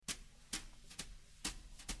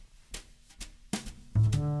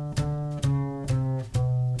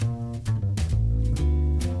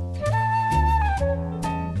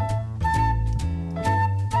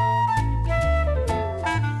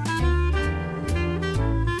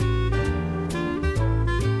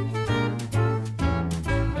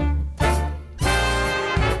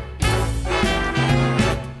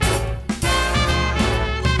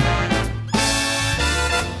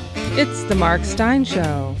The Mark Steyn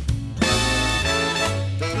Show.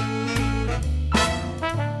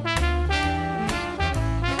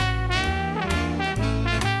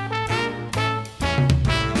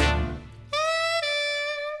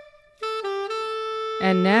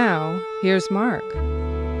 And now, here's Mark.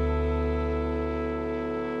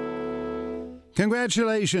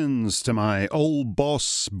 Congratulations to my old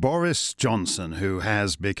boss, Boris Johnson, who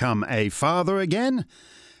has become a father again,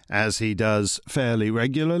 as he does fairly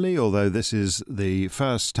regularly, although this is the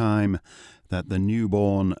first time that the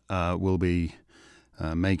newborn will be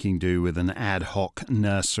making do with an ad hoc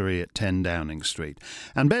nursery at 10 Downing Street.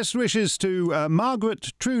 And best wishes to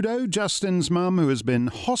Margaret Trudeau, Justin's mum, who has been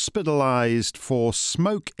hospitalised for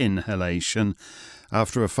smoke inhalation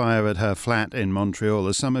after a fire at her flat in Montreal.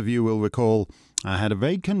 As some of you will recall, I had a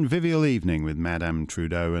very convivial evening with Madame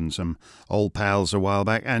Trudeau and some old pals a while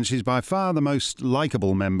back, and she's by far the most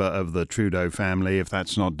likeable member of the Trudeau family, if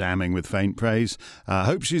that's not damning with faint praise.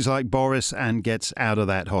 Hope she's like Boris and gets out of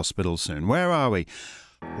that hospital soon. Where are we?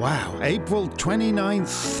 Wow, April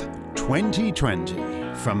 29th,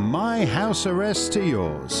 2020. From my house arrest to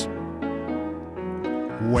yours.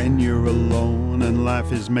 When you're alone and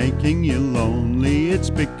life is making you lonely, it's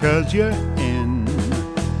because you're in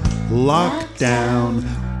lockdown.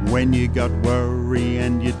 When you got worry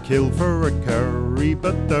and you'd kill for a curry,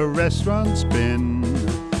 but the restaurant's been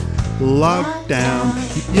locked down.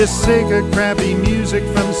 You're sick of crappy music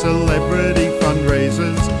from celebrity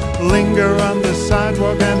fundraisers. Linger on the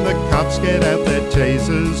sidewalk and the cops get out their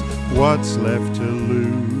tasers. What's left to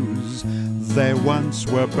lose? There once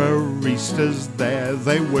were baristas there.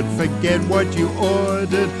 They would forget what you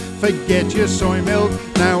ordered, forget your soy milk.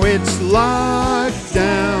 Now it's locked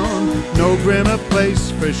down. No grimmer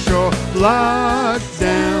place for sure. Locked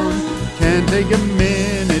down. Can't take a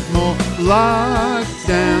minute more. Locked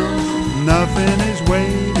down. Nothing is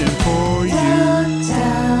waiting for you.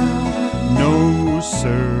 Lockdown. No,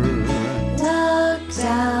 sir.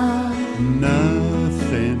 Lockdown.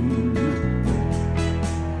 Nothing.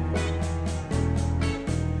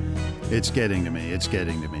 It's getting to me. It's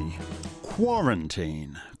getting to me.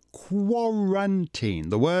 Quarantine. Quarantine.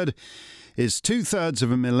 The word is 2/3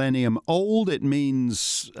 of a millennium old. It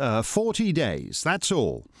means 40 days. That's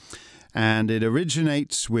all. And it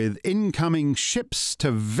originates with incoming ships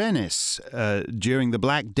to Venice during the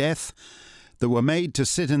Black Death that were made to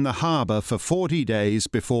sit in the harbour for 40 days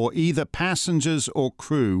before either passengers or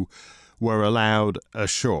crew were allowed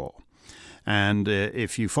ashore. And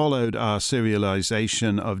if you followed our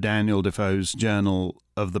serialization of Daniel Defoe's Journal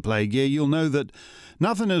of the Plague Year, you'll know that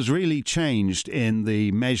nothing has really changed in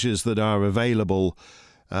the measures that are available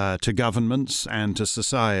to governments and to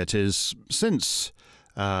societies since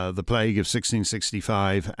the plague of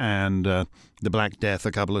 1665 and the Black Death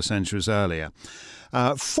a couple of centuries earlier.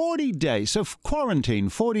 40 days, so quarantine,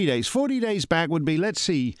 40 days. 40 days back would be, let's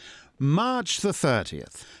see, March the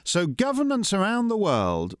 30th. So governments around the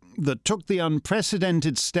world that took the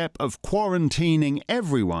unprecedented step of quarantining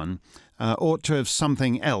everyone ought to have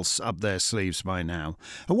something else up their sleeves by now.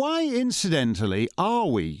 Why, incidentally, are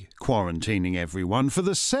we quarantining everyone? For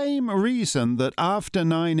the same reason that after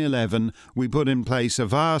 9/11 we put in place a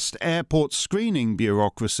vast airport screening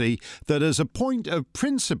bureaucracy that as a point of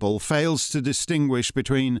principle fails to distinguish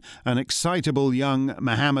between an excitable young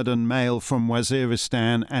Mohammedan male from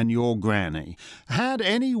Waziristan and your granny. Had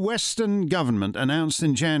any Western government announced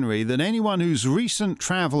in January that anyone whose recent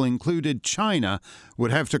travel included China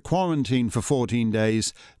would have to quarantine for 14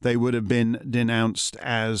 days, they would have been denounced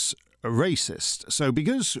as racist. So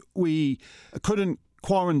because we couldn't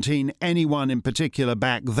quarantine anyone in particular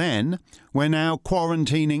back then, we're now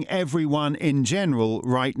quarantining everyone in general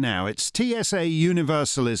right now. It's TSA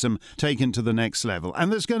universalism taken to the next level.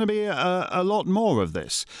 And there's going to be a lot more of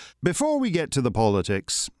this. Before we get to the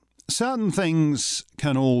politics, certain things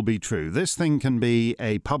can all be true. This thing can be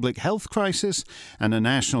a public health crisis and a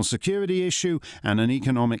national security issue and an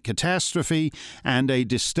economic catastrophe and a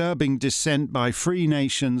disturbing descent by free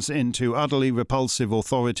nations into utterly repulsive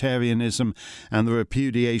authoritarianism and the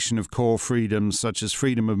repudiation of core freedoms such as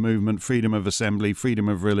freedom of movement, freedom of assembly, freedom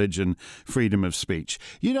of religion, freedom of speech.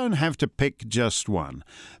 You don't have to pick just one.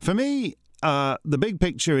 For me, the big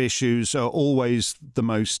picture issues are always the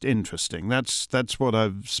most interesting. That's what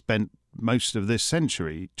I've spent most of this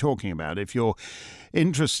century talking about. If you're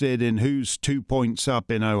interested in who's 2 points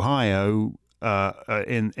up in Ohio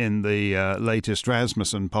in the latest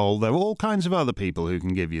Rasmussen poll, there are all kinds of other people who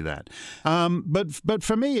can give you that. But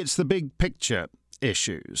for me, it's the big picture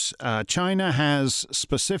issues. China has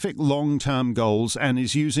specific long-term goals and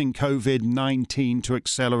is using COVID-19 to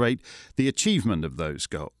accelerate the achievement of those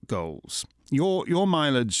goals. Your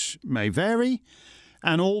mileage may vary,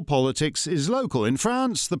 and all politics is local. In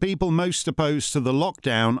France, the people most opposed to the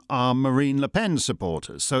lockdown are Marine Le Pen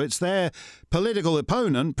supporters. So it's their political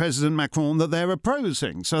opponent, President Macron, that they're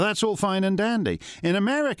opposing. So that's all fine and dandy. In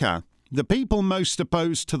America, the people most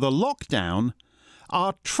opposed to the lockdown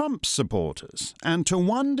are Trump supporters. And to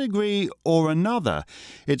one degree or another,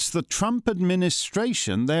 it's the Trump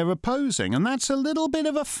administration they're opposing. And that's a little bit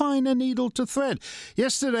of a finer needle to thread.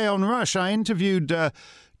 Yesterday on Rush, I interviewed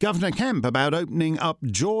Governor Kemp about opening up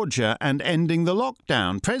Georgia and ending the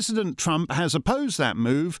lockdown. President Trump has opposed that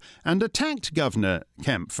move and attacked Governor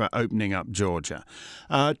Kemp for opening up Georgia.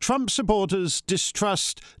 Trump supporters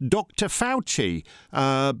distrust Dr. Fauci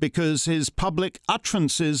because his public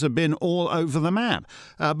utterances have been all over the map.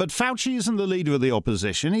 But Fauci isn't the leader of the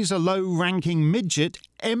opposition. He's a low-ranking midget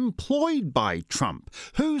employed by Trump.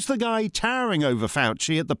 Who's the guy towering over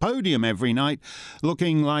Fauci at the podium every night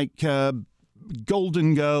looking like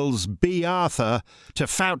Golden Girls B. Arthur to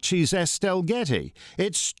Fauci's Estelle Getty?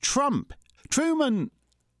 It's Trump. Truman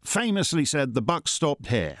famously said the buck stopped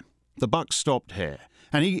here. The buck stopped here.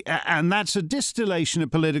 And that's a distillation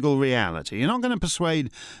of political reality. You're not going to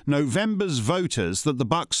persuade November's voters that the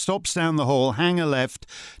buck stops down the hall, hang a left,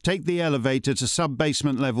 take the elevator to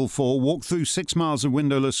sub-basement level 4, walk through 6 miles of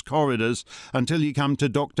windowless corridors until you come to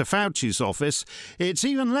Dr. Fauci's office. It's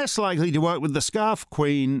even less likely to work with the scarf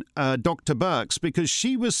queen, Dr. Birx, because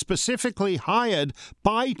she was specifically hired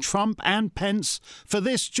by Trump and Pence for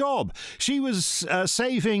this job. She was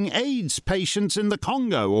saving AIDS patients in the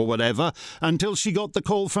Congo or whatever until she got the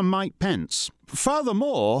call from Mike Pence.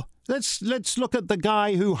 Furthermore, let's look at the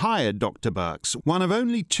guy who hired Dr. Birx. One of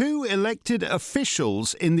only 2 elected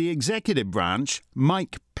officials in the executive branch,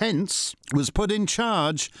 Mike Pence, was put in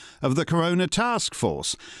charge of the Corona task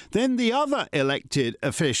force. Then the other elected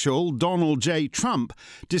official, Donald J. Trump,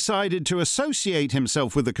 decided to associate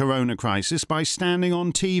himself with the Corona crisis by standing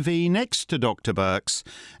on TV next to Dr. Birx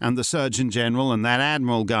and the Surgeon General and that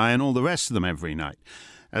Admiral guy and all the rest of them every night.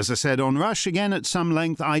 As I said on Rush, again at some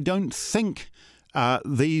length, I don't think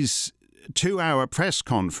these 2-hour press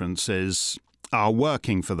conferences are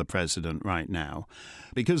working for the president right now.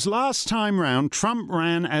 Because last time round, Trump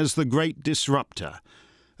ran as the great disruptor.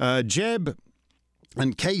 Jeb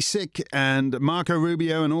and Kasich and Marco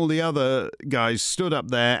Rubio and all the other guys stood up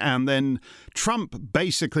there, and then Trump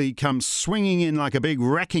basically comes swinging in like a big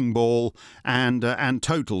wrecking ball and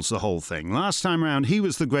totals the whole thing. Last time around, he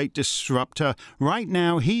was the great disruptor. Right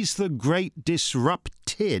now, he's the great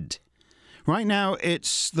disrupted. Right now,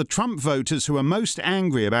 it's the Trump voters who are most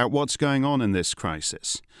angry about what's going on in this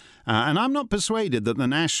crisis. And I'm not persuaded that the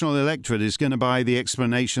national electorate is going to buy the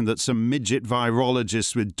explanation that some midget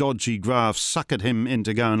virologist with dodgy graphs suckered him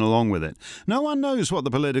into going along with it. No one knows what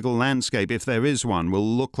the political landscape, if there is one, will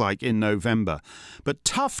look like in November. But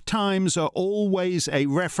tough times are always a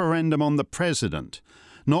referendum on the president,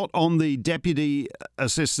 not on the Deputy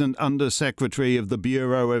Assistant Undersecretary of the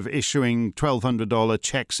Bureau of issuing $1,200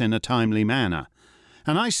 checks in a timely manner.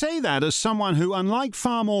 And I say that as someone who, unlike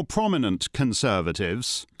far more prominent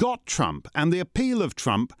conservatives, got Trump and the appeal of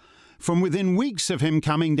Trump from within weeks of him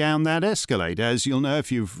coming down that escalator, as you'll know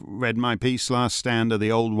if you've read my piece last stand of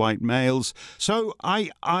the old white males. So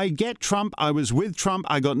I get Trump. I was with Trump.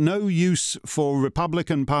 I got no use for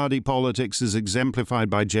Republican Party politics as exemplified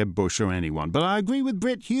by Jeb Bush or anyone. But I agree with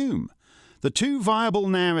Brit Hume. The 2 viable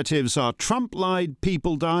narratives are Trump lied,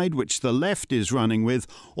 people died, which the left is running with,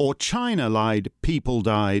 or China lied, people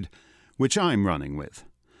died, which I'm running with.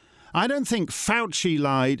 I don't think Fauci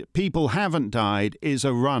lied, people haven't died is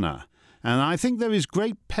a runner. And I think there is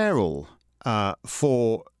great peril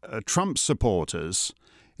for Trump supporters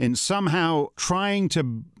in somehow trying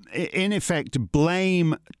to, in effect,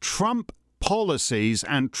 blame Trump policies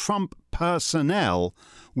and Trump personnel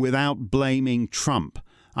without blaming Trump.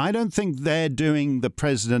 I don't think they're doing the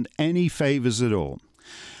president any favors at all.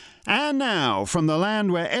 And now, from the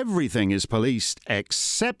land where everything is policed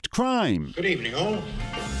except crime. Good evening, all.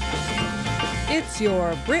 It's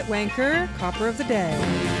your Brit Wanker Copper of the Day.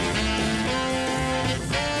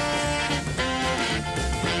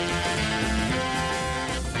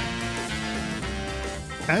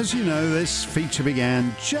 As you know, this feature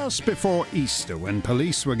began just before Easter when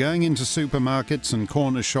police were going into supermarkets and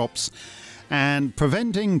corner shops and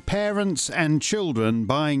preventing parents and children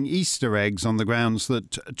buying Easter eggs on the grounds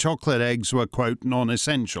that chocolate eggs were, quote,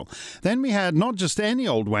 non-essential. Then we had not just any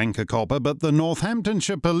old wanker copper, but the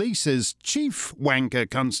Northamptonshire Police's Chief Wanker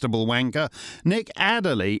Constable Wanker, Nick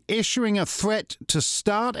Adderley, issuing a threat to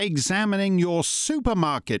start examining your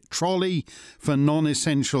supermarket trolley for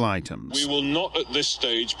non-essential items. We will not at this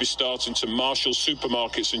stage be starting to marshal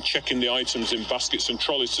supermarkets and checking the items in baskets and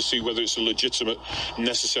trolleys to see whether it's a legitimate,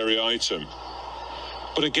 necessary item.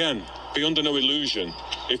 But again, be under no illusion.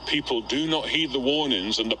 If people do not heed the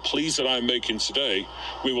warnings and the pleas that I'm making today,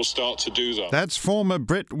 we will start to do that. That's former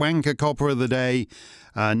Brit Wanker Copper of the Day,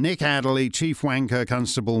 Nick Adderley, Chief Wanker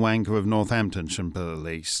Constable Wanker of Northamptonshire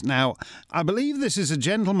Police. Now, I believe this is a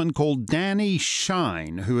gentleman called Danny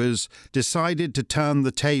Shine who has decided to turn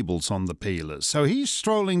the tables on the peelers. So he's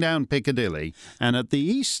strolling down Piccadilly, and at the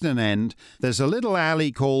eastern end, there's a little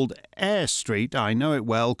alley called Eyre Street. I know it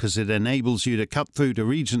well because it enables you to cut through to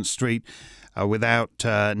Regent Street without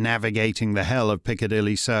navigating the hell of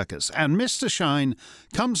Piccadilly Circus. And Mr. Shine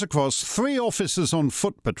comes across 3 officers on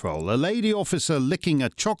foot patrol, a lady officer licking a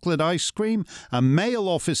chocolate ice cream, a male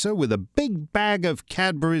officer with a big bag of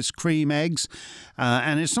Cadbury's cream eggs,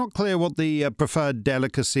 and it's not clear what the preferred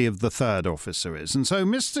delicacy of the third officer is. And so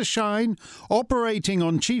Mr. Shine, operating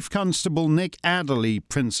on Chief Constable Nick Adderley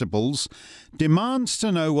principles, demands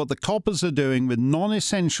to know what the coppers are doing with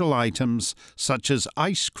non-essential items such as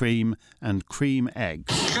ice cream and cream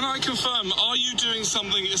eggs. Can I confirm, are you doing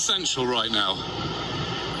something essential right now?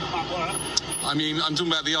 What? I mean, I'm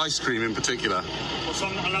talking about the ice cream in particular. Well, so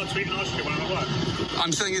I'm not allowed to eat an ice cream when I'm at work?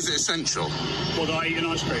 I'm saying, is it essential? Well, do I eat an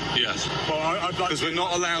ice cream? Yes. Well, I'd like because we're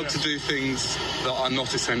not allowed to do things that are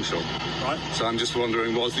not essential. Right. So I'm just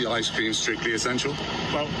wondering, was the ice cream strictly essential?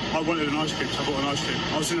 Well, I wanted an ice cream, so I bought an ice cream.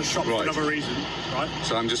 I was in a shop for another reason, right?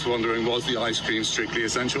 So I'm just wondering, was the ice cream strictly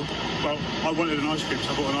essential? Well, I wanted an ice cream,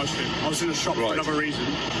 so I bought an ice cream. I was in a shop for another reason.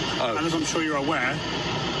 Oh. And as I'm sure you're aware...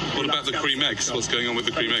 What about the cream eggs? What's going on with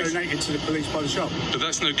the cream eggs? Donated to the police by the shop. But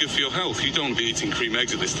that's no good for your health. You don't want to be eating cream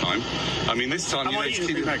eggs at this time. I mean, this time you need to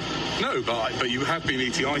keep it. No, but you have been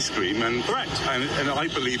eating ice cream, and correct. And I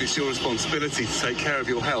believe it's your responsibility to take care of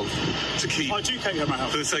your health. To keep. I do take care of my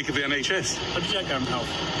health for the sake of the NHS. I do take care of my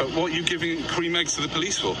health. But what are you giving cream eggs to the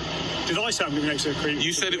police for? Did I say I'm giving eggs to the cream?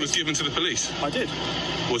 You said it was given to the police. I did.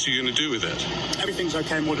 What are you going to do with it? Everything's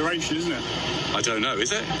okay in moderation, isn't it? I don't know,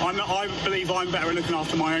 is it? I believe I'm better at looking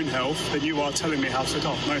after my own health than you are telling me how to look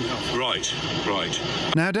after my own health.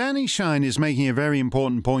 Right. Now, Danny Shine is making a very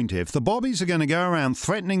important point here. If the bobbies are going to go around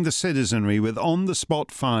threatening the citizenry with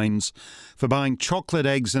on-the-spot fines for buying chocolate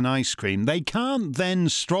eggs and ice cream, they can't then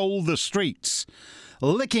stroll the streets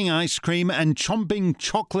licking ice cream and chomping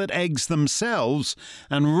chocolate eggs themselves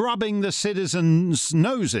and rubbing the citizens'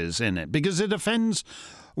 noses in it, because it offends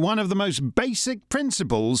one of the most basic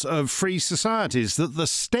principles of free societies, that the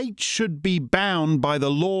state should be bound by the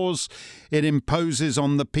laws it imposes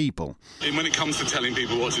on the people. And when it comes to telling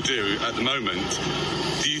people what to do at the moment,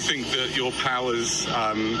 do you think that your powers,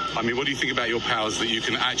 what do you think about your powers that you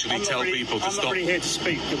can actually tell people to stop? I'm not really here to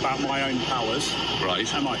speak about my own powers.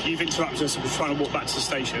 Right. Am I? You've interrupted us. We're trying to walk back to the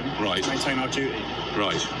station. Right. To maintain our duty.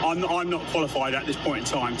 Right. I'm not qualified at this point in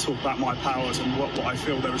time to talk about my powers and what I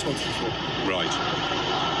feel they're responsible for. Right.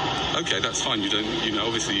 Okay, that's fine.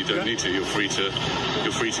 Obviously you don't need to. You're free to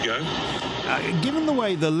go. Given the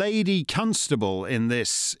way the lady constable in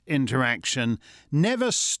this interaction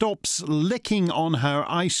never stops licking on her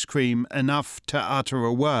ice cream enough to utter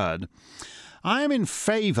a word, I am in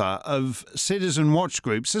favour of citizen watch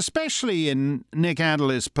groups, especially in Nick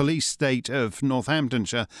Adderley's police state of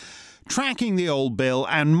Northamptonshire, tracking the old bill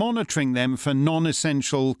and monitoring them for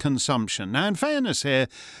non-essential consumption. Now, in fairness here,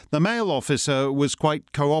 the male officer was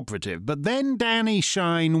quite cooperative, but then Danny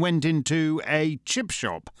Shine went into a chip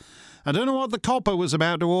shop. I don't know what the copper was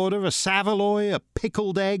about to order, a Savoy, a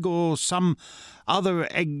pickled egg, or some other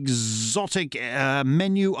exotic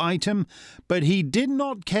menu item, but he did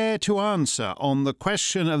not care to answer on the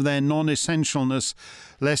question of their non-essentialness,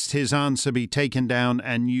 lest his answer be taken down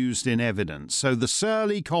and used in evidence. So the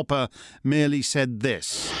surly copper merely said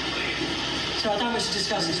this. So I don't wish to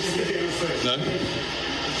discuss this with you. No?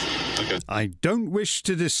 Okay. I don't wish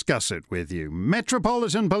to discuss it with you.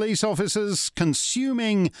 Metropolitan police officers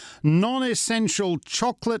consuming non-essential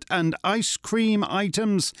chocolate and ice cream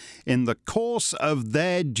items in the course of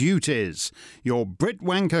their duties. Your Brit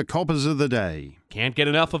Wanker Coppers of the Day. Can't get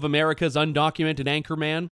enough of America's undocumented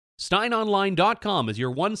anchorman? SteinOnline.com is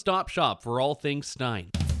your one-stop shop for all things Stein.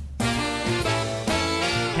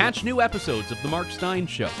 Catch new episodes of The Mark Steyn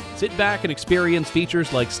Show. Sit back and experience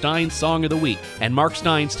features like Stein's Song of the Week and Mark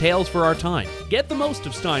Steyn's Tales for Our Time. Get the most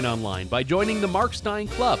of Steyn online by joining the Mark Steyn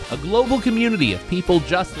Club, a global community of people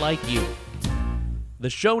just like you. The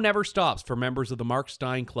show never stops for members of the Mark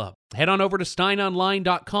Steyn Club. Head on over to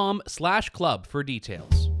steinonline.com/club for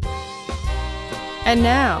details. And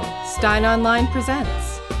now, Steyn Online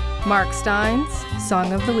presents Mark Steyn's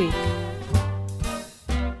Song of the Week.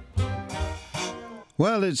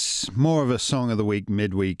 Well, it's more of a Song of the Week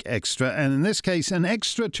midweek extra, and in this case, an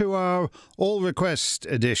extra to our all-request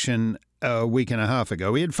edition a week and a half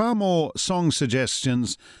ago. We had far more song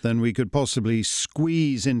suggestions than we could possibly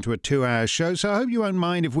squeeze into a 2-hour show, so I hope you won't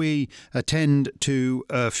mind if we attend to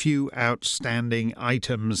a few outstanding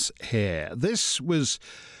items here. This was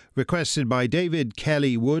requested by David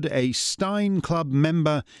Kelly Wood, a Steyn Club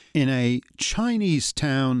member in a Chinese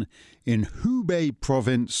town in Hubei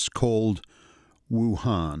province called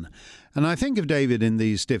Wuhan. And I think of David in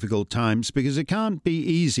these difficult times because it can't be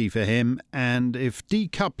easy for him, and if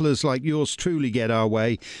decouplers like yours truly get our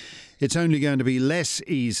way, it's only going to be less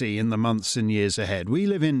easy in the months and years ahead. We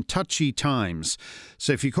live in touchy times,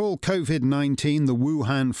 so if you call COVID-19 the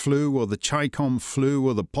Wuhan flu or the Chi-Com flu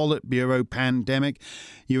or the Politburo pandemic,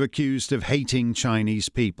 you're accused of hating Chinese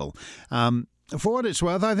people. For what it's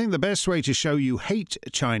worth, I think the best way to show you hate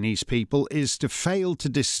Chinese people is to fail to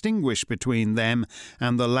distinguish between them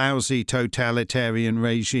and the lousy totalitarian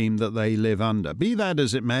regime that they live under. Be that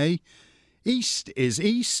as it may, East is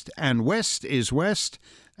East and West is West,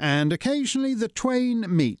 and occasionally the twain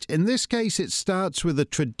meet. In this case, it starts with a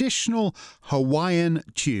traditional Hawaiian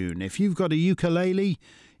tune. If you've got a ukulele,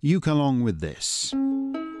 uke along with this.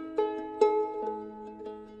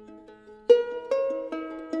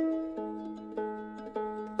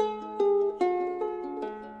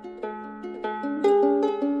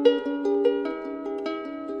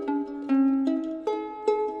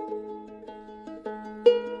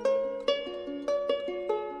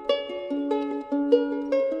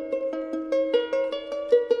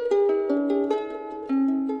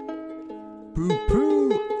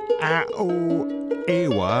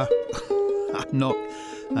 I'm not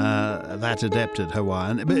that adept at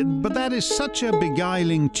Hawaiian, but that is such a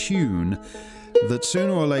beguiling tune that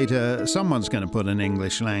sooner or later someone's going to put an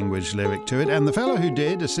English language lyric to it, and the fellow who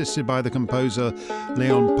did, assisted by the composer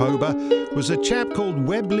Leon Poba, was a chap called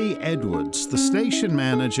Webley Edwards, the station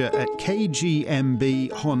manager at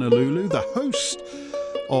KGMB Honolulu, the host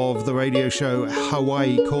of the radio show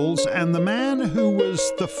Hawaii Calls, and the man who was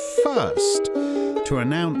the first to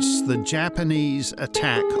announce the Japanese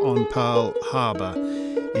attack on Pearl Harbor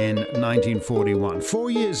in 1941.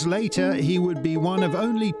 4 years later, he would be one of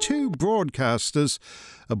only 2 broadcasters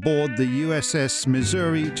aboard the USS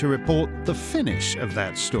Missouri to report the finish of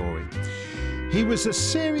that story. He was a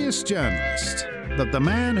serious journalist, but the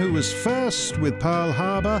man who was first with Pearl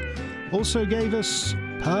Harbor also gave us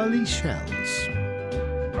pearly shells.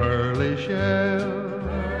 Pearly shells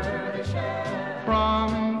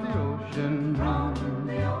from the ocean,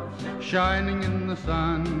 shining in the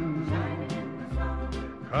sun,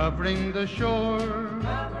 covering the shore.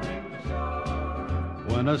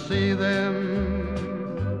 When I see them,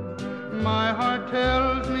 my heart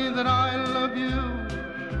tells me that I love you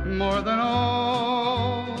more than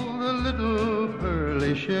all the little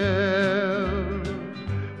pearly shells.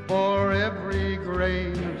 For every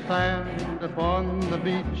grain of sand upon the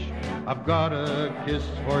beach, I've got a kiss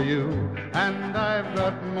for you, and I've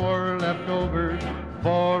got more left over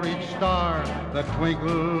for each star that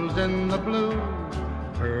twinkles in the blue.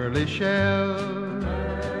 Pearly shells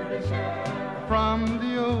from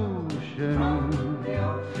the ocean,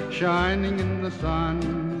 shining in the sun,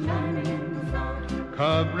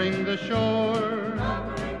 covering the shore.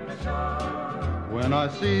 When I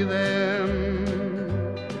see them,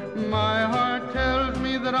 my heart tells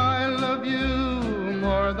me that I love you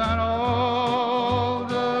more than all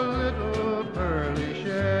the little pearly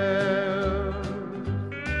shells.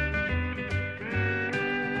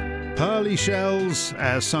 Pearly Shells,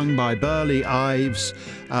 as sung by Burley Ives,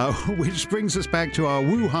 which brings us back to our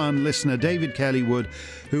Wuhan listener, David Kelly Wood,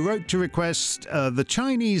 who wrote to request the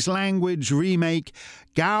Chinese language remake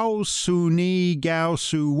Gao Su Ni Gao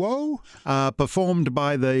Su Wo, performed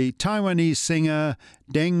by the Taiwanese singer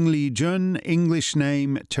Deng Li Jun, English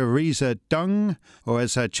name Teresa Deng, or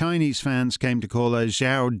as her Chinese fans came to call her,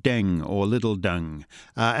 Xiao Deng, or Little Deng.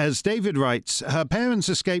 As David writes, her parents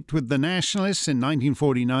escaped with the nationalists in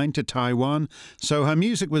 1949 to Taiwan, so her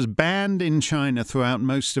music was banned in China throughout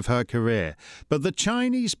most of her career. But the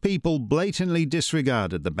Chinese people blatantly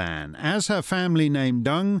disregarded the ban. As her family name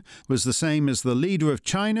Deng was the same as the leader of of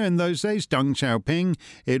China in those days, Deng Xiaoping.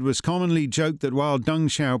 It was commonly joked that while Deng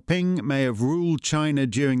Xiaoping may have ruled China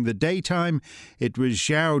during the daytime, it was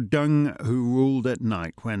Xiao Deng who ruled at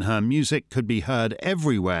night, when her music could be heard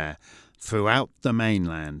everywhere throughout the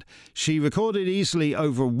mainland. She recorded easily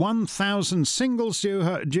over 1,000 singles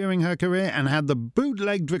during her career, and had the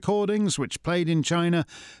bootlegged recordings, which played in China,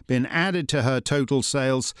 been added to her total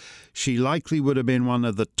sales, she likely would have been one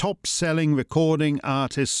of the top-selling recording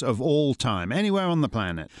artists of all time, anywhere on the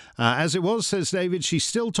planet. As it was, says David, she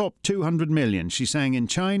still topped 200 million. She sang in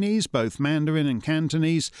Chinese, both Mandarin and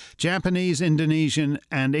Cantonese, Japanese, Indonesian,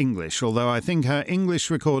 and English, although I think her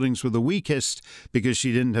English recordings were the weakest because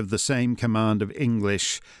she didn't have the same command of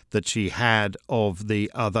English that she had of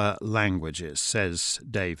the other languages, says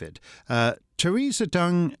David. Theresa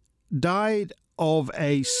Deng died of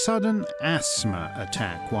a sudden asthma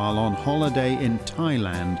attack while on holiday in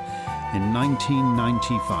Thailand in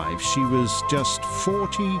 1995. She was just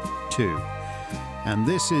 42. And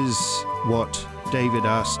this is what David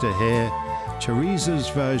asked to hear, Theresa's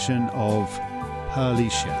version of Pearly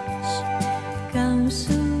Shells. 告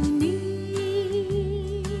诉你，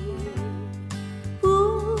不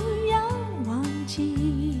要忘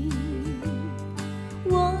记，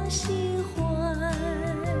我喜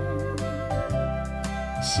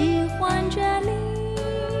欢这里。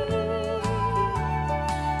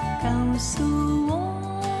告诉我，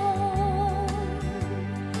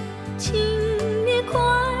请你快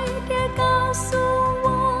点告诉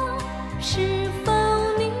我，是否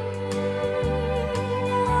你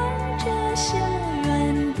爱这小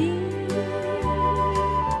园地？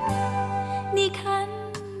你看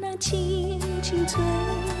那清清脆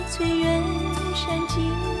脆，远山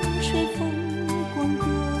近水，风光多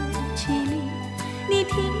绮丽。你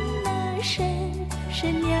听那声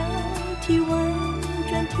声鸟啼，婉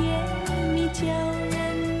转甜蜜，叫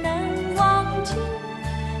人难忘记。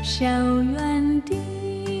小园地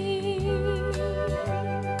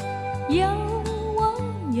有我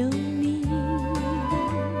有你，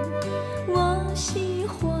我喜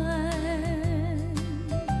欢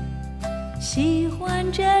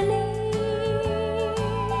这里。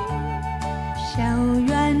小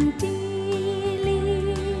园地里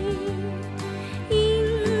印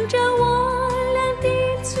着我俩的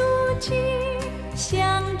足迹，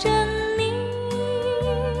象征你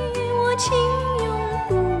我情永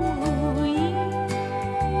不移。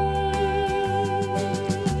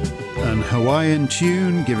 An Hawaiian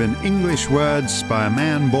tune given English words by a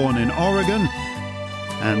man born in Oregon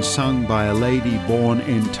and sung by a lady born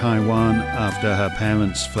in Taiwan after her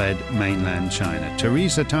parents fled mainland China.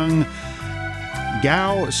 Theresa Deng,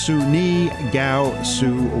 Gao Su Ni Gao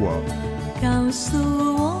Su Wo. 告诉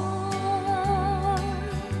我，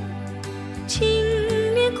请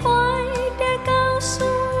你快点告诉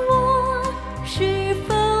我，是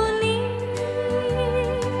否你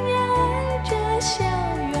爱这小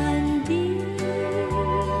园地？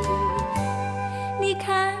你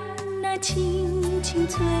看那清清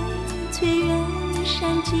脆脆，远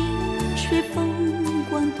山近水，风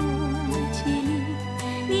光多绮丽。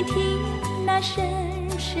你听那声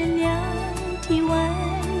声鸟啼，婉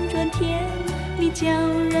转甜蜜，叫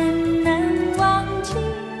人难忘记。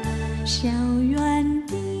小园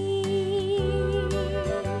地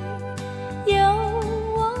有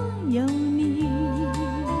我有你，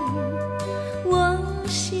我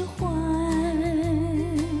喜欢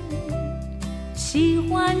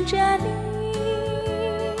这里。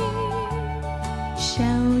小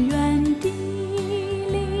园地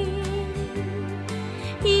里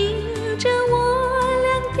印着我俩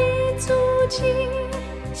的足迹，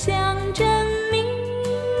象征你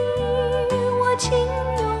我情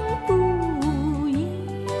永不移。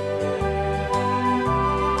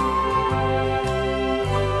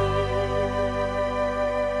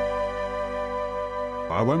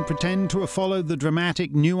 I won't pretend to have followed the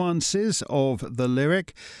dramatic nuances of the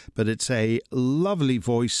lyric, but it's a lovely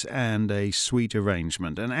voice and a sweet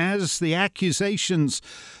arrangement. And as the accusations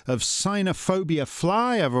of xenophobia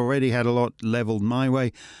fly, I've already had a lot levelled my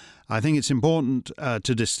way. I think it's important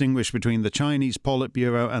to distinguish between the Chinese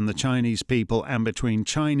Politburo and the Chinese people, and between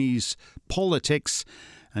Chinese politics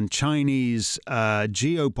and Chinese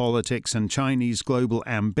geopolitics and Chinese global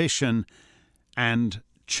ambition and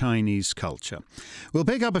Chinese culture. We'll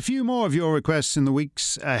pick up a few more of your requests in the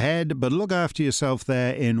weeks ahead, but look after yourself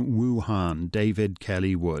there in Wuhan. David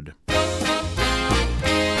Kelly Wood.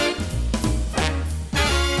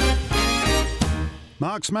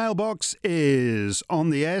 Mark's Mailbox is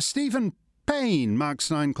on the air. Stephen Payne, Mark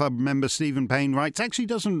Stein Club member Stephen Payne, writes, actually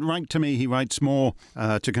doesn't write to me, he writes more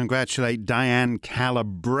to congratulate Diane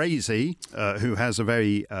Calabrese, who has a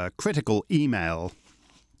very critical email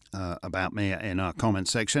about me in our comment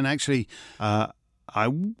section. Actually, I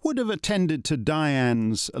would have attended to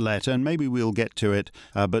Diane's letter, and maybe we'll get to it,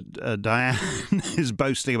 but Diane is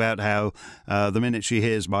boasting about how the minute she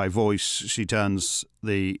hears my voice, she turns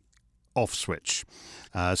the off switch.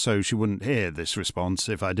 So she wouldn't hear this response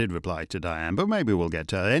if I did reply to Diane, but maybe we'll get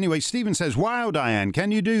to her. Anyway, Stephen says, wow, Diane,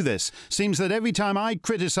 can you do this? Seems that every time I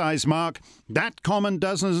criticise Mark, that comment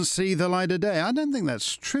doesn't see the light of day. I don't think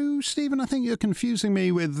that's true, Stephen. I think you're confusing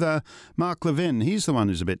me with Mark Levin. He's the one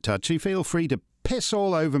who's a bit touchy. Feel free to piss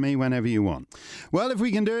all over me whenever you want. Well, if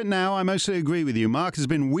we can do it now, I mostly agree with you. Mark has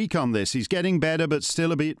been weak on this. He's getting better, but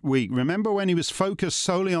still a bit weak. Remember when he was focused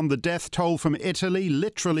solely on the death toll from Italy,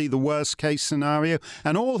 literally the worst case scenario,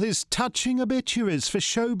 and all his touching obituaries for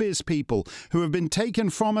showbiz people who have been taken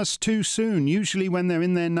from us too soon, usually when they're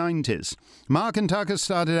in their 90s. Mark and Tucker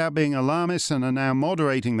started out being alarmists and are now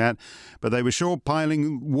moderating that, but they were sure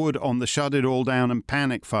piling wood on the shut it all down and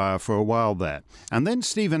panic fire for a while there. And then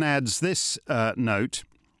Stephen adds this note.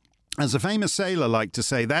 As a famous sailor liked to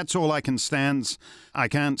say, that's all I can stands, I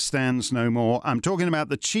can't stands no more. I'm talking about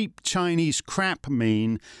the cheap Chinese crap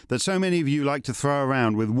meme that so many of you like to throw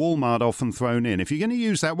around, with Walmart often thrown in. If you're going to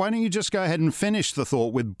use that, why don't you just go ahead and finish the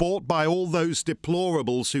thought with bought by all those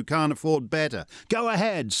deplorables who can't afford better? Go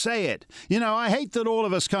ahead, say it. You know, I hate that all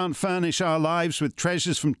of us can't furnish our lives with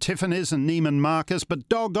treasures from Tiffany's and Neiman Marcus, but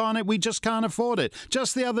doggone it, we just can't afford it.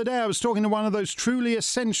 Just the other day, I was talking to one of those truly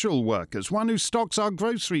essential workers, one who stocks our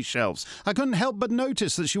grocery shelves. I couldn't help but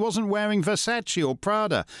notice that she wasn't wearing Versace or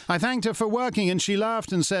Prada. I thanked her for working and she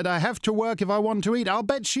laughed and said, I have to work if I want to eat. I'll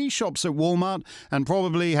bet she shops at Walmart and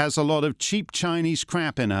probably has a lot of cheap Chinese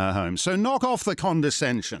crap in her home. So knock off the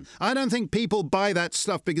condescension. I don't think people buy that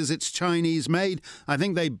stuff because it's Chinese made. I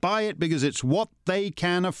think they buy it because it's what they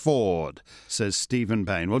can afford, says Stephen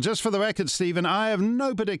Payne. Well, just for the record, Stephen, I have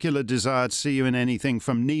no particular desire to see you in anything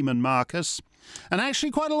from Neiman Marcus. And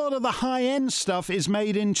actually quite a lot of the high-end stuff is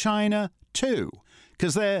made in China too,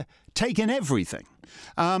 because they're taking everything.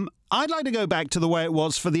 I'd like to go back to the way it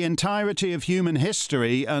was for the entirety of human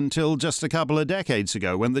history until just a couple of decades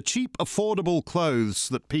ago, when the cheap, affordable clothes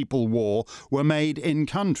that people wore were made in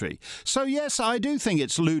country. So yes, I do think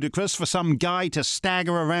it's ludicrous for some guy to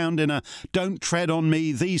stagger around in a "don't tread on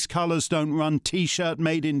me, these colours don't run" t-shirt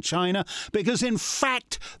made in China, because in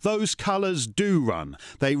fact those colours do run.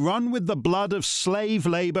 They run with the blood of slave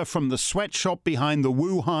labour from the sweatshop behind the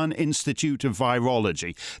Wuhan Institute of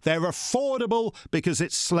Virology. They're affordable because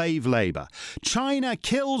it's slave labour. China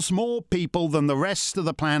kills more people than the rest of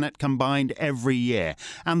the planet combined every year,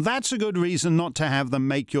 and that's a good reason not to have them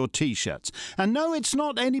make your t-shirts. And no, it's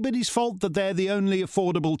not anybody's fault that they're the only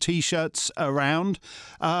affordable t-shirts around,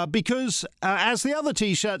 because as the other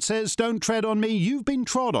t-shirt says, don't tread on me, you've been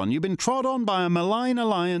trod on. You've been trod on by a malign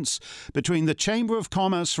alliance between the Chamber of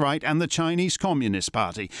Commerce right and the Chinese Communist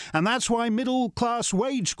Party, and that's why middle-class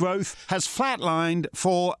wage growth has flatlined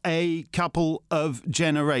for a couple of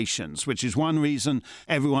generations, which is one reason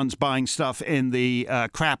everyone's buying stuff in the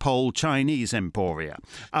crap-hole Chinese emporia.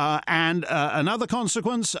 And another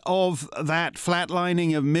consequence of that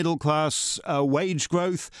flatlining of middle-class wage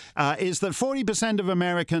growth is that 40% of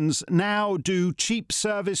Americans now do cheap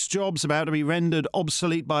service jobs about to be rendered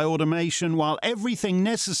obsolete by automation, while everything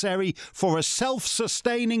necessary for a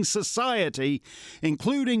self-sustaining society,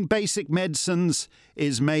 including basic medicines,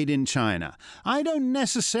 is made in China. I don't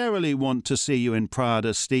necessarily want to see you in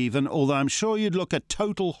Prada, Stephen, although I'm sure you'd look a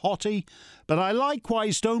total hottie, but I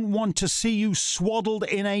likewise don't want to see you swaddled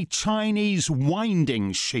in a Chinese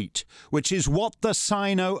winding sheet, which is what the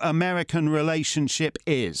Sino-American relationship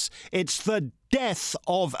is. It's the death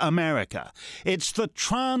of America. It's the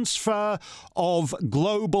transfer of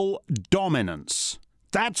global dominance.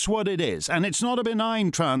 That's what it is. And it's not a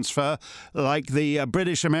benign transfer like the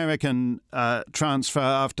British-American transfer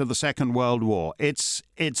after the Second World War. It's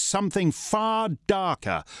something far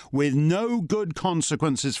darker with no good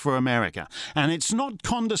consequences for America. And it's not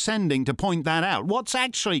condescending to point that out. What's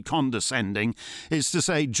actually condescending is to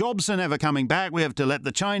say jobs are never coming back. We have to let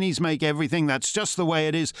the Chinese make everything. That's just the way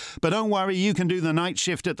it is. But don't worry, you can do the night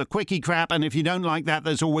shift at the quickie crap. And if you don't like that,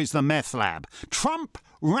 there's always the meth lab. Trump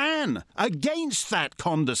ran against that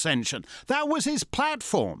condescension. That was his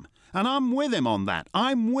platform. And I'm with him on that.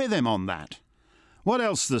 What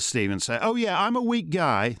else does Stephen say? Oh, yeah, I'm a weak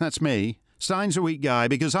guy. That's me. Stein's a weak guy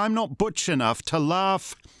because I'm not butch enough to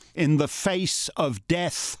laugh in the face of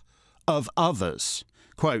death of others.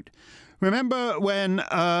 Quote, Remember when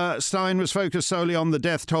Stein was focused solely on the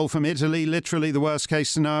death toll from Italy, literally the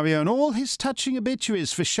worst-case scenario, and all his touching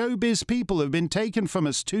obituaries for showbiz people have been taken from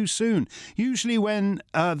us too soon, usually when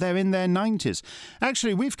they're in their 90s.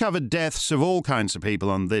 Actually, we've covered deaths of all kinds of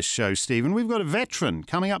people on this show, Stephen. We've got a veteran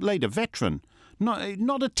coming up later. Veteran.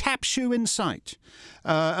 Not a tap shoe in sight.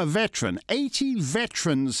 A veteran. 80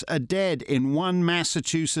 veterans are dead in one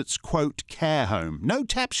Massachusetts, quote, care home. No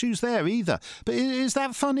tap shoes there either. But is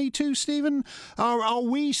that funny too, Stephen? Are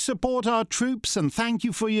we support our troops and thank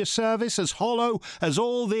you for your service as hollow as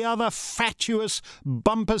all the other fatuous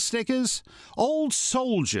bumper stickers? Old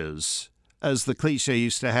soldiers, as the cliche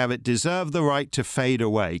used to have it, deserve the right to fade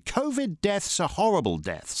away. COVID deaths are horrible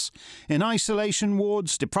deaths. In isolation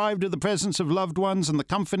wards, deprived of the presence of loved ones and the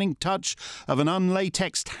comforting touch of an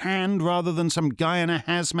unlatexed hand rather than some guy in a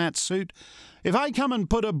hazmat suit. If I come and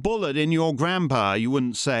put a bullet in your grandpa, you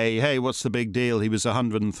wouldn't say, hey, what's the big deal, he was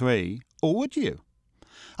 103. Or would you?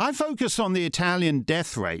 I focus on the Italian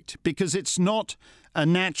death rate because it's not a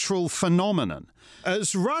natural phenomenon.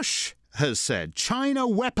 As Rush has said, China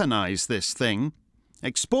weaponized this thing,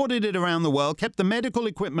 exported it around the world, kept the medical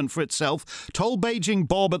equipment for itself, told Beijing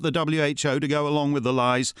Bob at the WHO to go along with the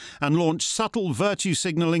lies, and launched subtle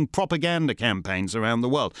virtue-signaling propaganda campaigns around the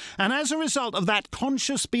world. And as a result of that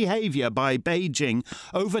conscious behavior by Beijing,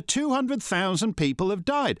 over 200,000 people have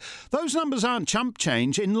died. Those numbers aren't chump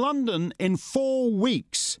change. In London, in 4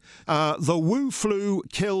 weeks, the Wu flu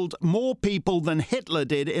killed more people than Hitler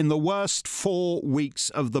did in the worst 4 weeks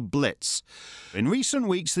of the Blitz. In recent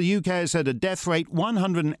weeks, the UK has had a death rate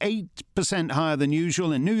 108% higher than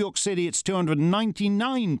usual. In New York City, it's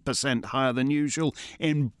 299% higher than usual.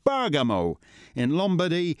 In Bergamo, in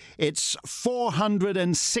Lombardy, it's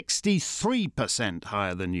 463%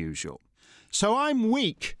 higher than usual. So I'm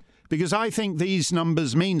weak because I think these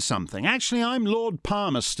numbers mean something. Actually, I'm Lord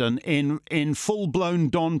Palmerston in full-blown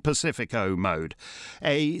Don Pacifico mode.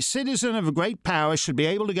 A citizen of a great power should be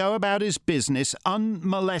able to go about his business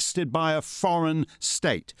unmolested by a foreign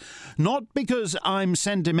state. Not because I'm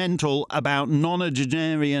sentimental about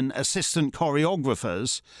nonagenarian assistant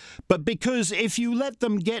choreographers, but because if you let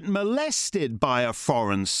them get molested by a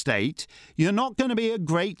foreign state, you're not going to be a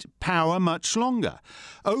great power much longer.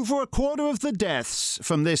 Over a quarter of the deaths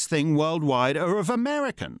from this thing worldwide are of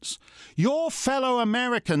Americans. Your fellow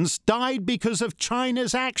Americans died because of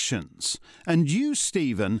China's actions. And you,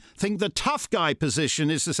 Stephen, think the tough guy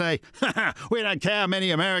position is to say, we don't care how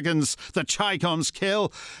many Americans the Chi-Cons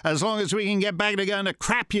kill, as long as we can get back to going to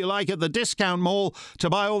crap you like at the discount mall to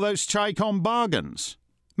buy all those Chi-Con bargains.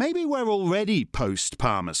 Maybe we're already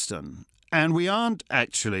post-Palmerston, and we aren't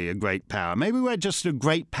actually a great power. Maybe we're just a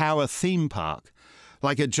great power theme park,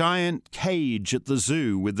 like a giant cage at the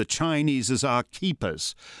zoo with the Chinese as our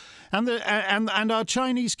keepers. And our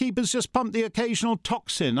Chinese keepers just pump the occasional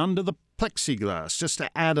toxin under the plexiglass just to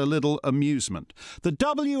add a little amusement. The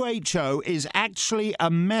WHO is actually a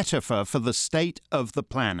metaphor for the state of the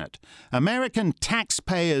planet. American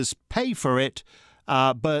taxpayers pay for it,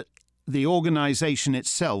 but the organization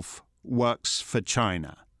itself works for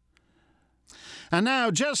China. And now,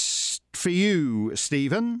 just for you,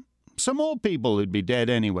 Stephen, some more people who'd be dead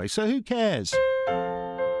anyway, so who cares?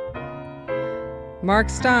 Mark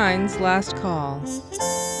Stein's last call.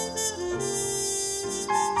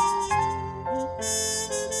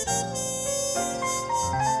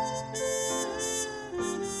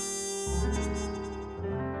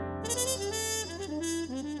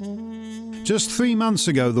 Just 3 months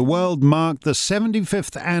ago, the world marked the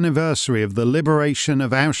 75th anniversary of the liberation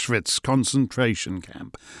of Auschwitz concentration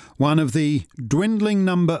camp. One of the dwindling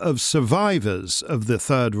number of survivors of the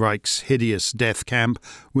Third Reich's hideous death camp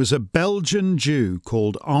was a Belgian Jew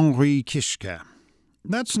called Henri Kischke.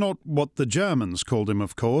 That's not what the Germans called him,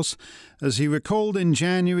 of course. As he recalled in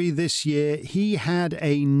January this year, he had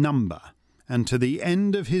a number, and to the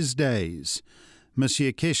end of his days,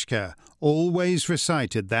 Monsieur Kischke always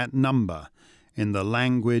recited that number in the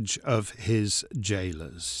language of his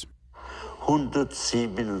jailers.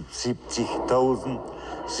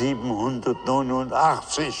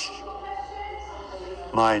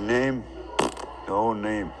 177.789. My name, no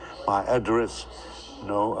name. My address,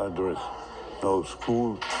 no address. No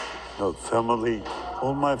school, no family.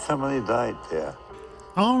 All my family died there.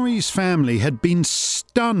 Henri's family had been stunned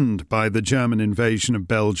stunned by the German invasion of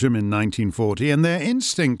Belgium in 1940, and their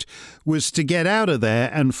instinct was to get out of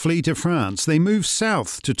there and flee to France. They moved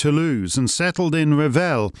south to Toulouse and settled in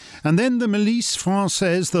Revel, and then the Milice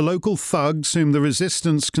Française, the local thugs whom the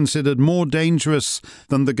resistance considered more dangerous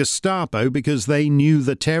than the Gestapo because they knew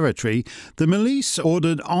the territory, the Milice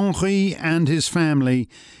ordered Henri and his family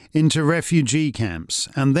into refugee camps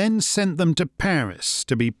and then sent them to Paris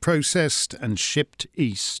to be processed and shipped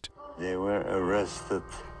east. They were arrested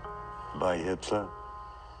by Hitler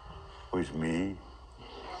with me.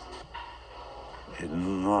 It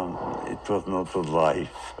was not alive.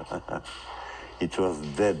 It was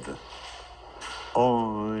dead.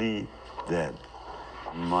 Only dead.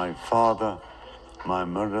 My father, my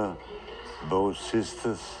mother, both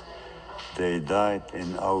sisters, they died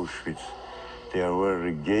in Auschwitz. They were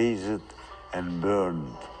gazed and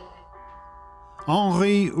burned.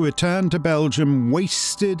 Henri returned to Belgium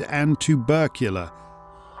wasted and tubercular.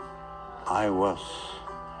 I was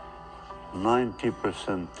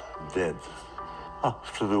 90% dead.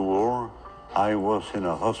 After the war, I was in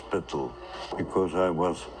a hospital because I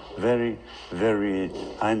was very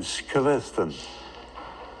ein skeleton.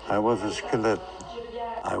 I was a skeleton.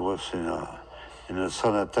 I was in a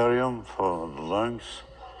sanitarium for the lungs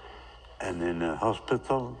and in a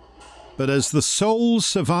hospital. But as the sole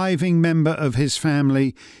surviving member of his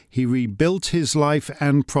family, he rebuilt his life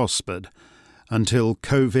and prospered until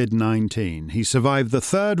COVID-19. He survived the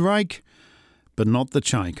Third Reich, but not the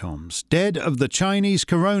Chi-Coms. Dead of the Chinese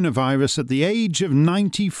coronavirus at the age of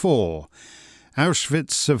 94,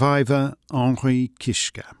 Auschwitz survivor Henri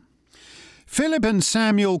Kischke. Philip and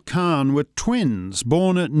Samuel Kahn were twins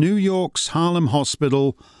born at New York's Harlem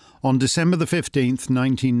Hospital on December the 15th,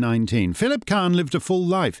 1919. Philip Kahn lived a full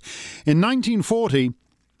life. In 1940,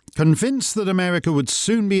 convinced that America would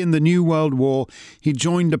soon be in the New World War, he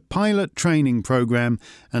joined a pilot training program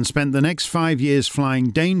and spent the next 5 years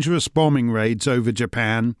flying dangerous bombing raids over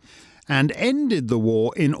Japan, and ended the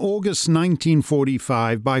war in August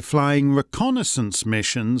 1945 by flying reconnaissance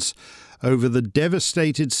missions over the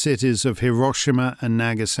devastated cities of Hiroshima and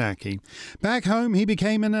Nagasaki. Back home, he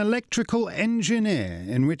became an electrical engineer,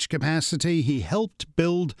 in which capacity he helped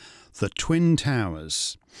build the Twin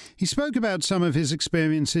Towers. He spoke about some of his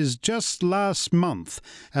experiences just last month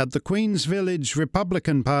at the Queens Village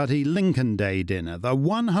Republican Party Lincoln Day dinner, the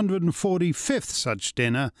 145th such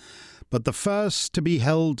dinner, but the first to be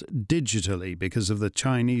held digitally because of the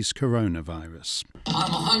Chinese coronavirus.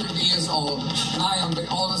 I'm 100 years old, and I am the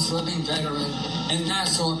oldest living veteran in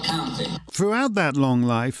Nassau County. Throughout that long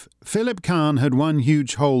life, Philip Kahn had one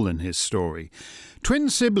huge hole in his story. Twin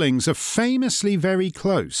siblings are famously very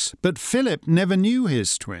close, but Philip never knew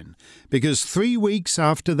his twin, because 3 weeks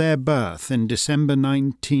after their birth in December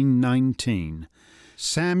 1919,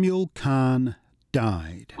 Samuel Kahn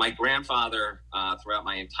died. My grandfather, throughout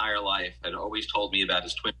my entire life, had always told me about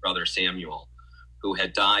his twin brother, Samuel, who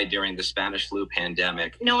had died during the Spanish flu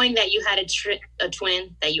pandemic. Knowing that you had a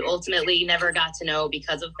twin that you ultimately never got to know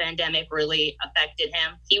because of pandemic really affected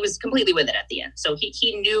him. He was completely with it at the end. So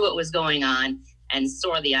he knew what was going on and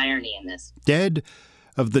saw the irony in this. Dead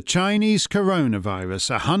of the Chinese coronavirus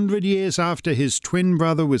 100 years after his twin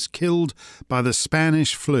brother was killed by the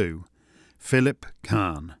Spanish flu, Philip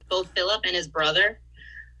Kahn. Both Philip and his brother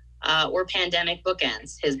were pandemic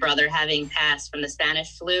bookends. His brother having passed from the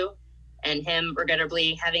Spanish flu and him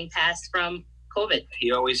regrettably having passed from COVID.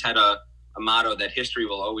 He always had a motto that history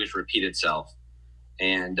will always repeat itself.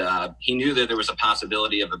 And he knew that there was a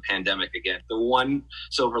possibility of a pandemic again. The one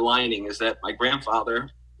silver lining is that my grandfather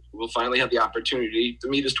will finally have the opportunity to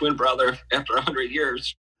meet his twin brother after 100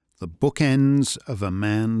 years. The bookends of a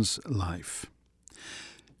man's life.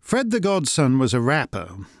 Fred the Godson was a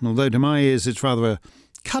rapper, although to my ears it's rather a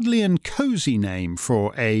cuddly and cozy name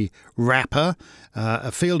for a rapper,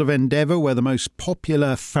 a field of endeavour where the most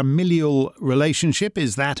popular familial relationship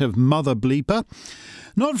is that of mother bleeper.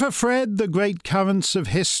 Not for Fred, the great currents of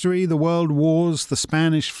history, the world wars, the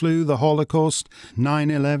Spanish flu, the Holocaust,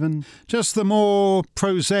 9/11, just the more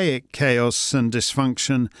prosaic chaos and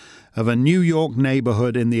dysfunction of a New York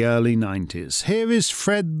neighbourhood in the early 90s. Here is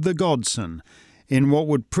Fred the Godson in what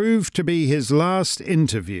would prove to be his last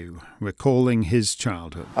interview, recalling his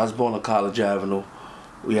childhood. I was born on College Avenue.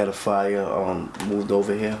 We had a fire, moved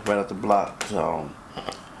over here, right out the block,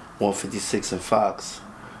 156 and Fox.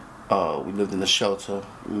 We lived in a shelter,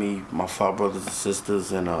 me, my 5 brothers and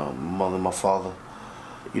sisters, and my mother and my father.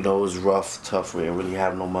 You know, it was rough, tough. We didn't really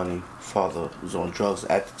have no money. Father was on drugs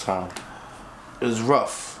at the time. It was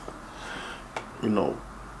rough. You know,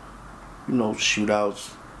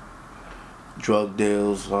 shootouts, drug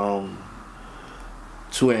deals,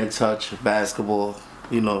 2-hand touch, basketball.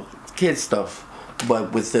 kid stuff,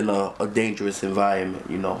 but within a dangerous environment,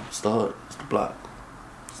 It's the hood, it's the block,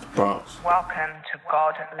 it's the Bronx. Welcome to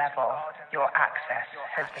God Level. Your access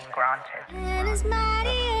has been granted.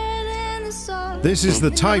 This is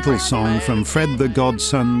the title song from Fred the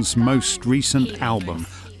Godson's most recent album,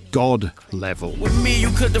 God Level. With me you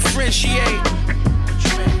could differentiate.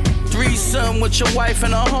 Threesome with your wife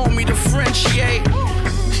and a homie, differentiate.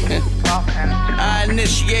 I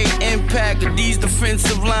initiate impact of these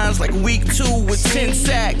defensive lines like week 2 with 10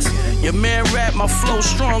 sacks. Your man rap, my flow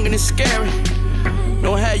strong and it's scary.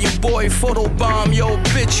 Don't have your boy photobomb your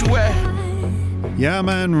obituary. Yeah,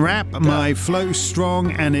 man, rap, my flow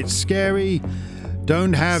strong and it's scary.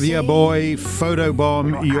 Don't have your boy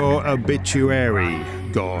photobomb your obituary,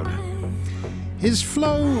 God. His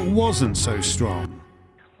flow wasn't so strong.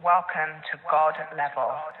 Welcome to God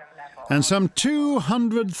Level. And some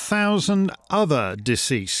 200,000 other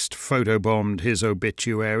deceased photobombed his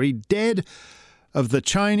obituary, dead of the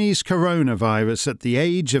Chinese coronavirus at the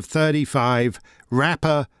age of 35,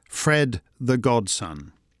 rapper Fred the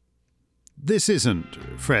Godson. This isn't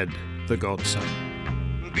Fred the Godson.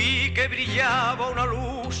 Vi que brillaba una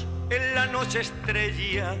luz en la noche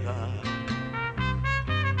estrellada.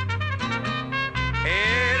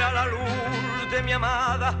 Era la luz de mi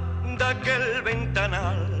amada de aquel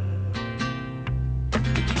ventanal.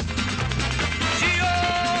 Yo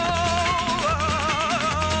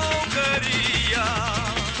quería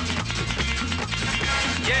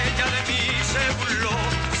y ella de mí se burló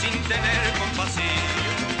sin tener compasión.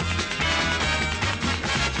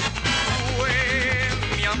 Fue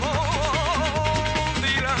mi amor.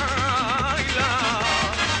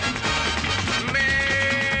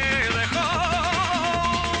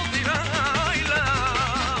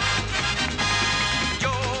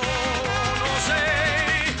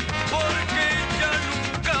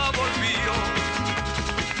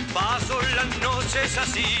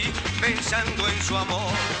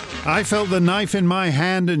 I felt the knife in my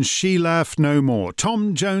hand and she laughed no more.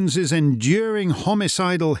 Tom Jones's enduring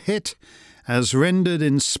homicidal hit, as rendered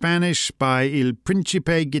in Spanish by Il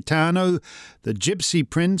Principe Gitano, the Gypsy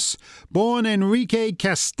Prince. Born Enrique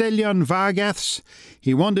Castellón Vargas,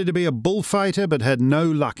 he wanted to be a bullfighter but had no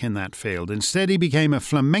luck in that field. Instead, he became a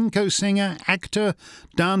flamenco singer, actor,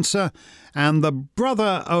 dancer, and the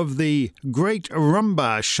brother of the great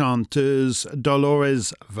rumba chanteuse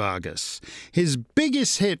Dolores Vargas. His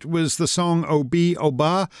biggest hit was the song Obi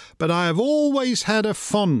Oba, but I have always had a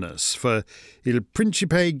fondness for Il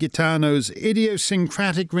Principe Gitano's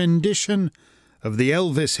idiosyncratic rendition of the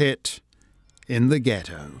Elvis hit In the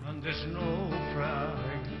Ghetto.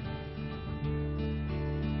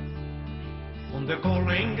 On the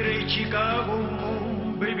calling great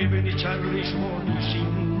Chicago, baby, baby, Charlie's morning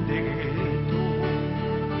in the ghetto.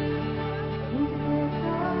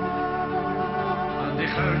 And they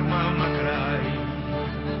heard mama cry.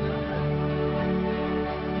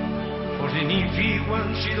 For the nymphy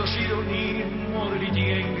one, sido, ni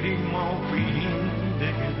modriti angry mouth in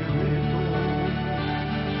the ghetto.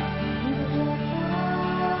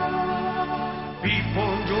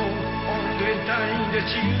 People don't on the time the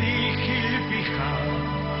chili hill behind.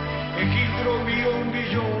 E chi trovi un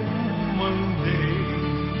billon Monday.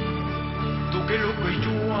 Tu che lo puoi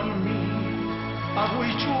giù a me, a cui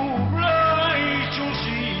giù lai giù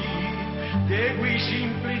sì, de cui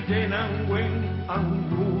simpli tenanguen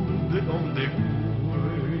angun de donde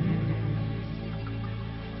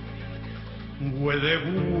puede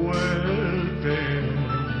vuelte.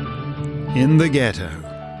 In the Ghetto,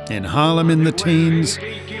 in Harlem in the teens,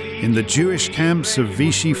 in the Jewish camps of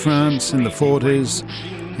Vichy France in the 40s,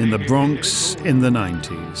 in the Bronx in the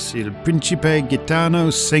 90s. Il Principe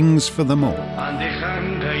Gitano sings for them all.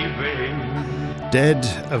 Dead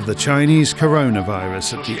of the Chinese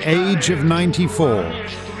coronavirus at the age of 94,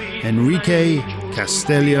 Enrique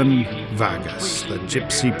Castellón Vargas, the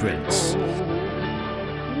Gypsy Prince.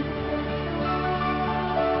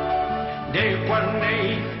 De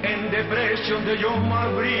Guarney en depresión de John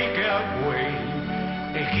Mabrique away.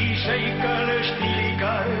 E chi sei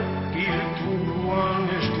calestilicar il turuan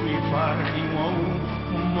estuifar himon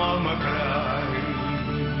mama cry.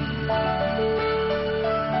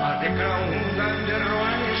 At the ground and the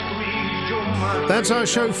roan estuijo. That's our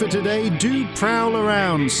show for today. Do prowl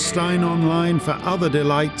around Stein Online for other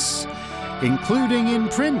delights, including in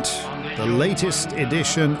print, the latest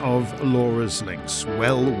edition of Laura's Links.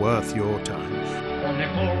 Well worth your time.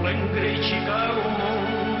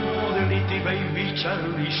 Baby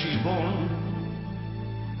Charlie, she's born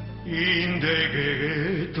in the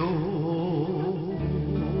ghetto.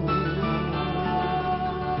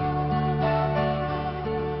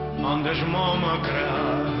 And there's mama cry.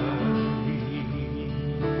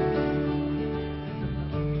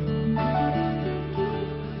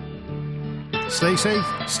 Stay safe,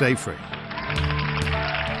 stay free.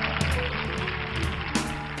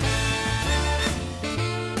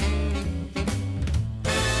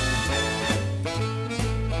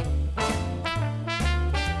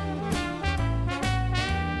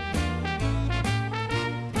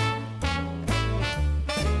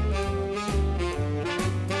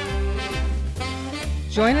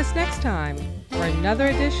 Join us next time for another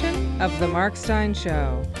edition of The Mark Stein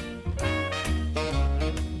Show.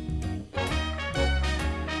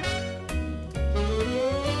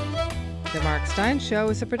 The Mark Stein Show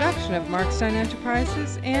is a production of Mark Stein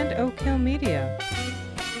Enterprises and Oak Hill Media.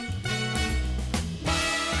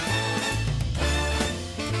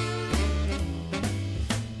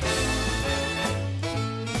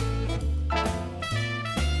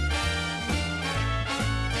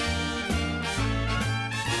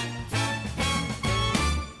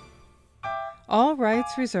 All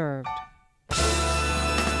rights reserved.